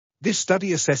This study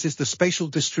assesses the spatial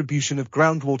distribution of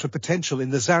groundwater potential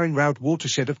in the Zarin-Raud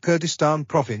watershed of Kurdistan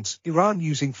Province, Iran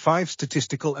using 5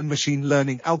 statistical and machine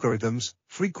learning algorithms: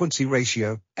 frequency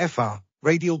ratio, FR,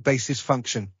 radial basis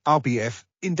function, RBF,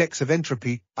 index of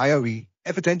entropy, IOE,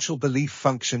 evidential belief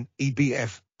function,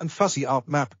 EBF, and fuzzy art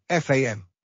map, FAM.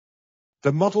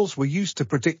 The models were used to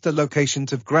predict the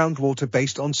locations of groundwater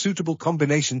based on suitable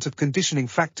combinations of conditioning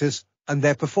factors, and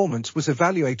their performance was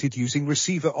evaluated using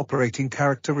receiver operating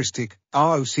characteristic,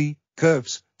 ROC,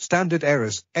 curves, standard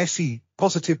errors, SE,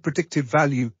 positive predictive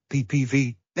value,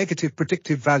 PPV, negative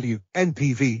predictive value,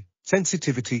 NPV,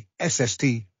 sensitivity,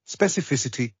 SST,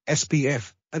 specificity,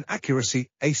 SPF, and accuracy,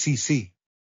 ACC.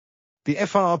 The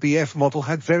FRBF model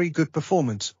had very good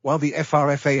performance, while the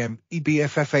FRFAM,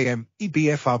 EBFFAM,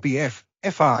 EBFRBF,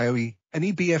 FRIOE, and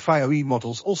EBFIOE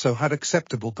models also had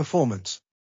acceptable performance.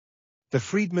 The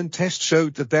Friedman test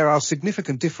showed that there are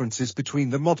significant differences between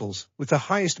the models, with the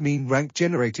highest mean rank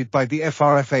generated by the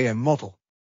FRFAM model.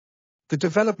 The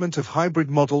development of hybrid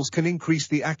models can increase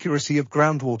the accuracy of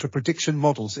groundwater prediction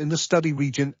models in the study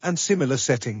region and similar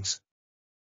settings.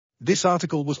 This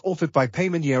article was authored by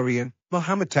Peyman, Yariyan,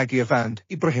 Mohammadtaghi, Avand,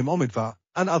 Ebrahim, Omidvar,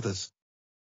 and others.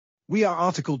 We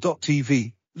are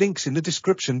RTCLTV, links in the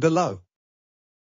description below.